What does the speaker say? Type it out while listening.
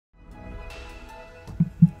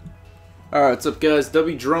Alright, what's up guys,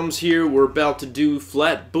 wdrumz here. We're about to do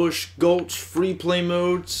Flatbush Gultch free play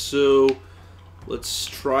mode, so let's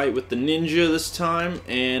try it with the ninja this time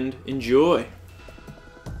and enjoy.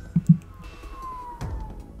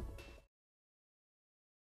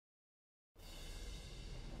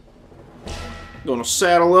 Gonna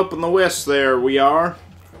saddle up in the west there, we are.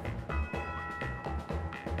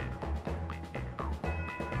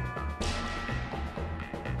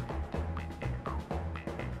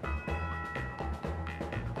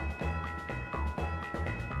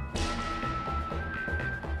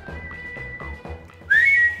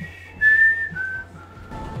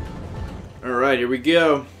 Alright, here we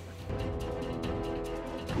go.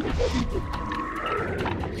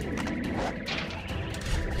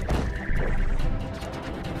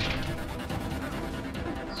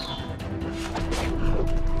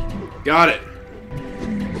 Got it.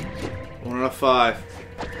 1 out of 5.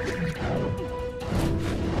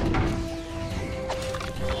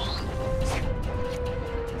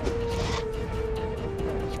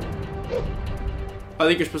 I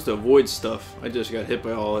think you're supposed to avoid stuff. I just got hit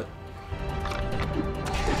by all it.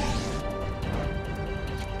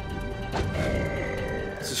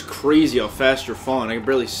 This is crazy how fast you're falling. I can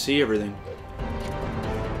barely see everything.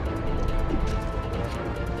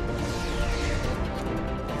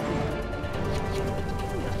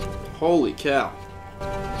 Holy cow.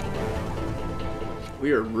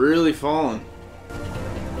 We are really falling.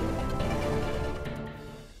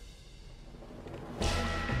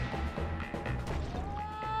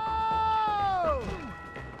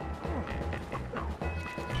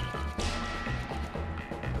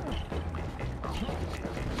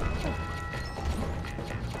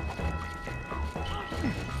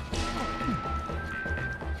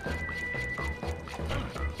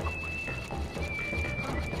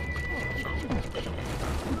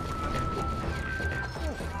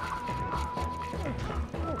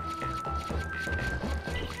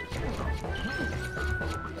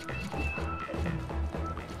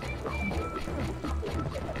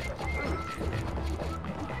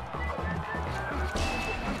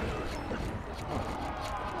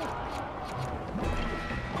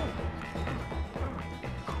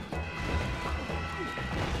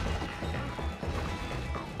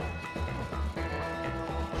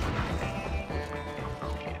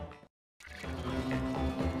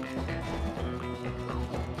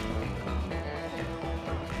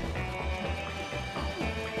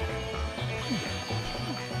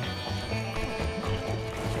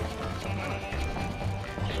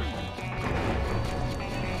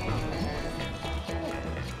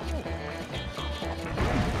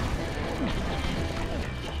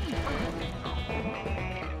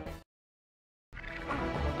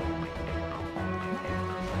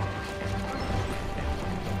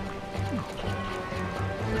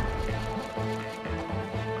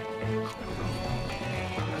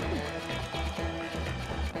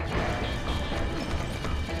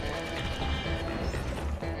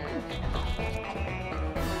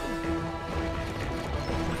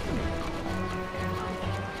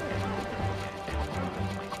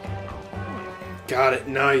 Got it,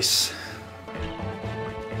 nice.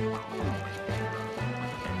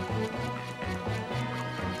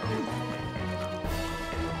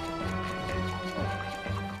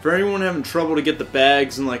 For anyone having trouble to get the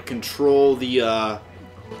bags and like control the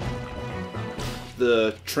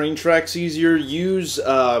train tracks easier, use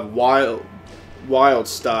wild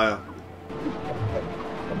style,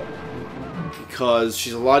 because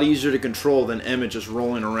she's a lot easier to control than Emmett just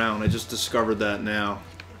rolling around. I just discovered that now.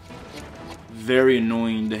 Very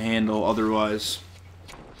annoying to handle otherwise.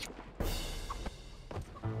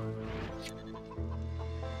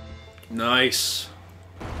 Nice.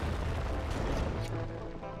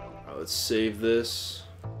 Right, let's save this.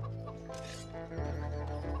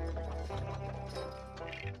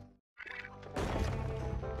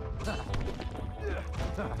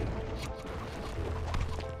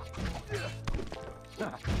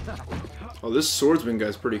 Oh, this swordsman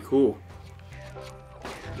guy's pretty cool.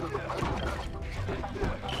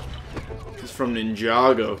 He's from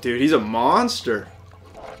Ninjago. Dude, he's a monster.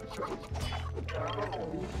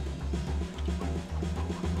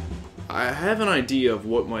 I have an idea of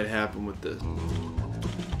what might happen with this.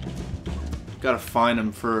 Gotta find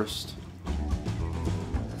him first.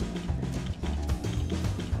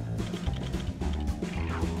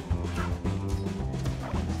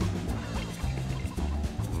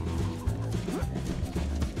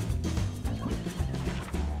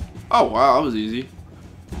 Oh wow, that was easy.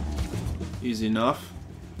 Easy enough.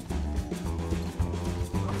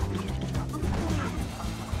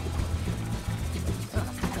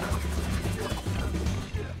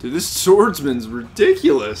 Dude, this swordsman's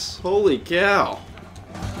ridiculous. Holy cow.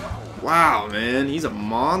 Wow, man, he's a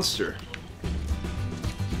monster.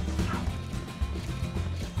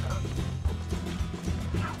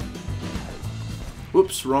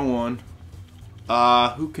 Whoops, wrong one.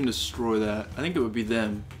 Who can destroy that? I think it would be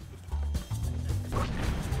them.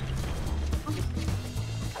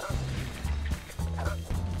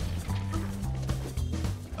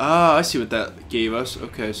 Ah, I see what that gave us.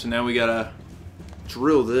 Okay, so now we gotta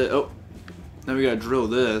drill this. Oh, now we gotta drill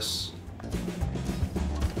this.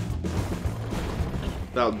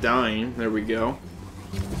 Without dying. There we go.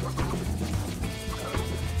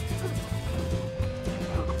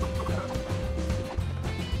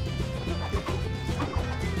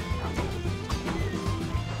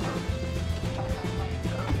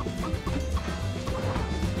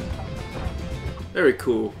 Very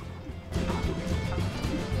cool.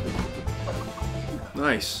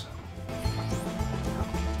 Nice.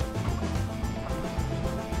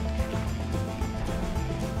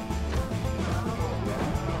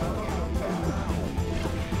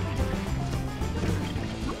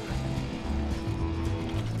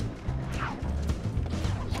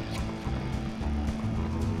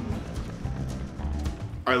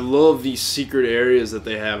 I love these secret areas that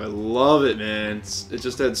they have. I love it, man. It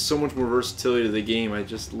just adds so much more versatility to the game. I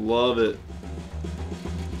just love it.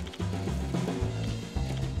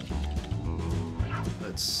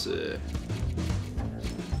 Let's see.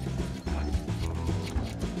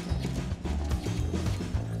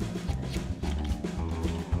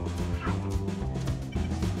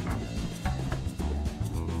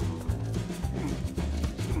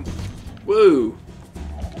 Whoa!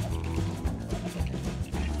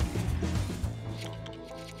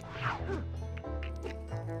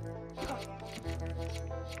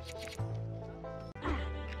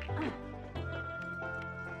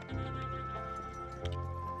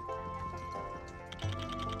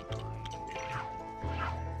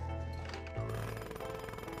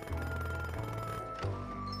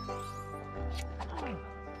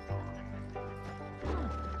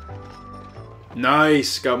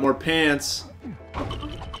 Nice, got more pants.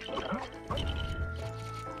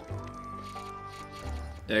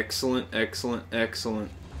 Excellent, excellent, excellent.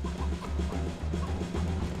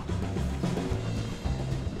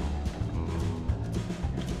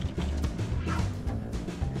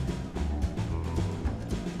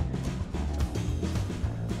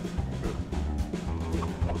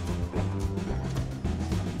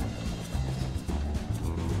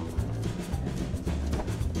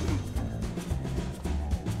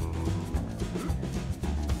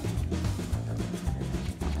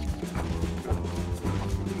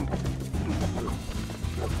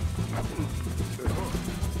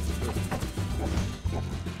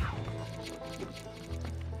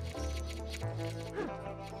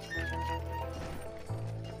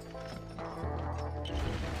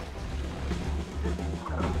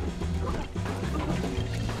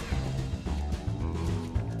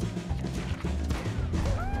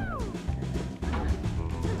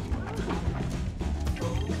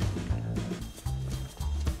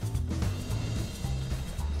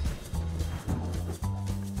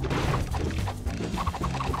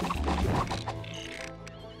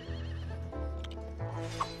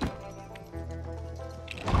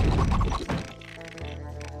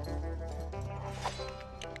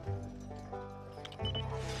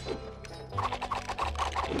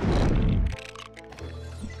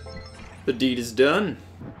 The deed is done.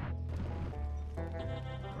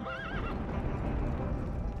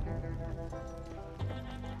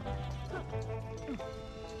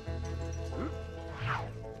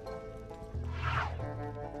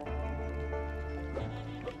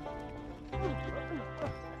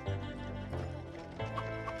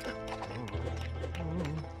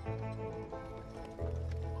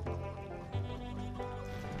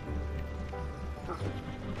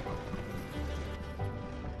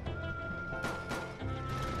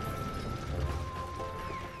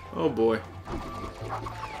 Oh boy.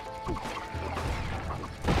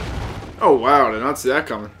 Oh wow, did not see that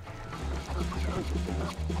coming.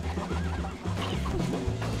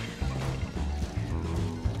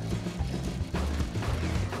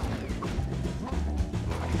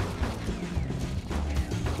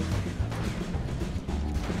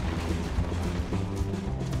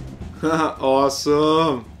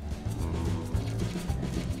 Awesome.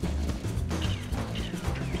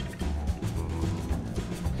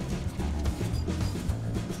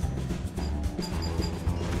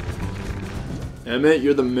 Emmett,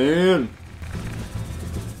 you're the man.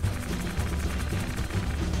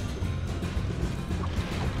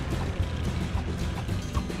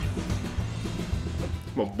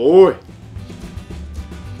 My boy.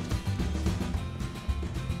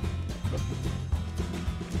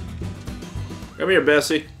 Come here,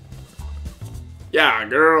 Bessie. Yeah,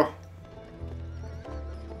 girl.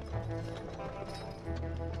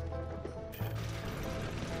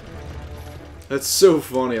 That's so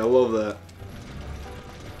funny. I love that.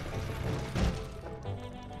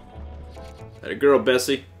 That a girl,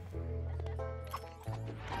 Bessie.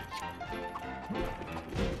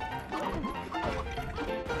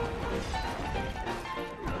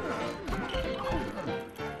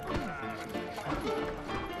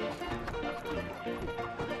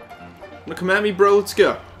 Wanna come at me, bro? Let's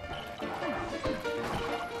go.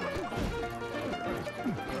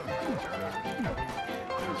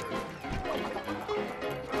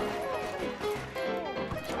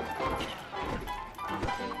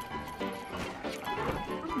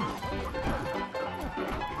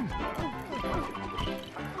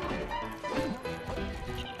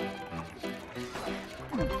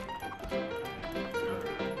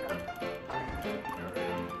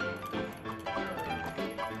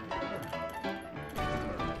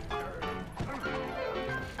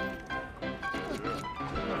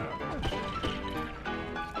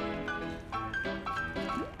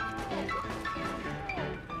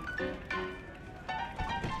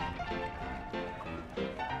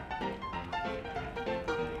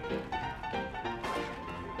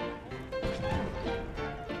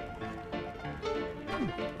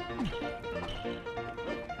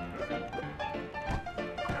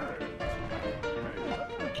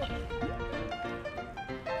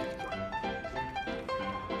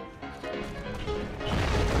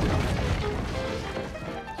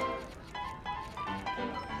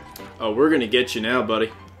 Oh, we're gonna get you now,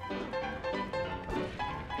 buddy.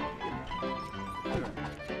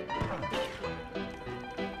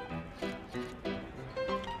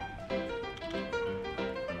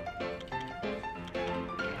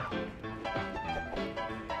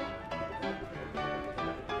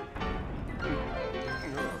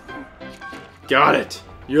 Got it!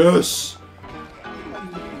 Yes!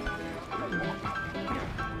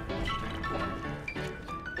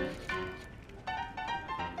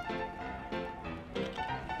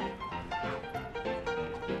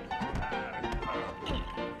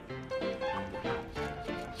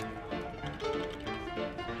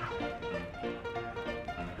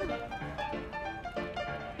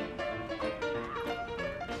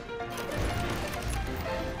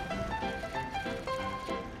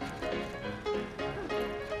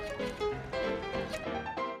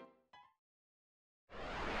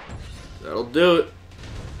 That'll do it.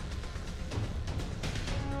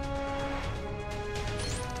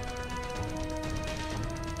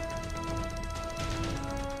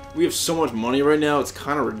 We have so much money right now, it's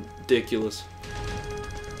kind of ridiculous.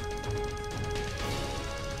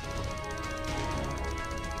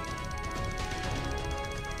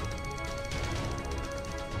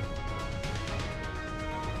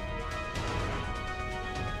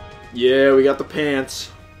 Yeah, we got the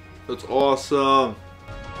pants. That's awesome.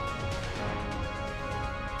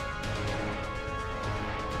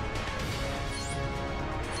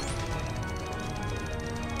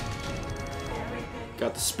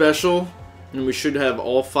 Got the special, and we should have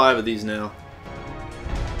all 5 of these now.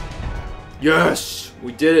 Yes!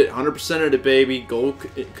 We did it! 100%ed it, baby. Gold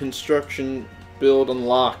construction build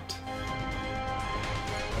unlocked.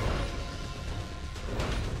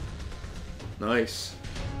 Nice.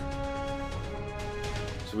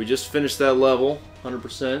 So we just finished that level,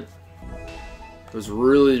 100%. It was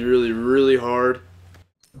really, really, really hard.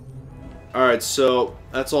 Alright, so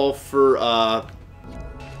that's all for,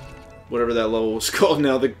 whatever that level was called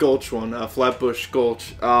now, the Gulch one, Flatbush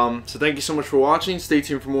Gultch. So thank you so much for watching. Stay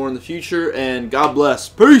tuned for more in the future, and God bless.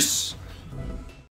 Peace!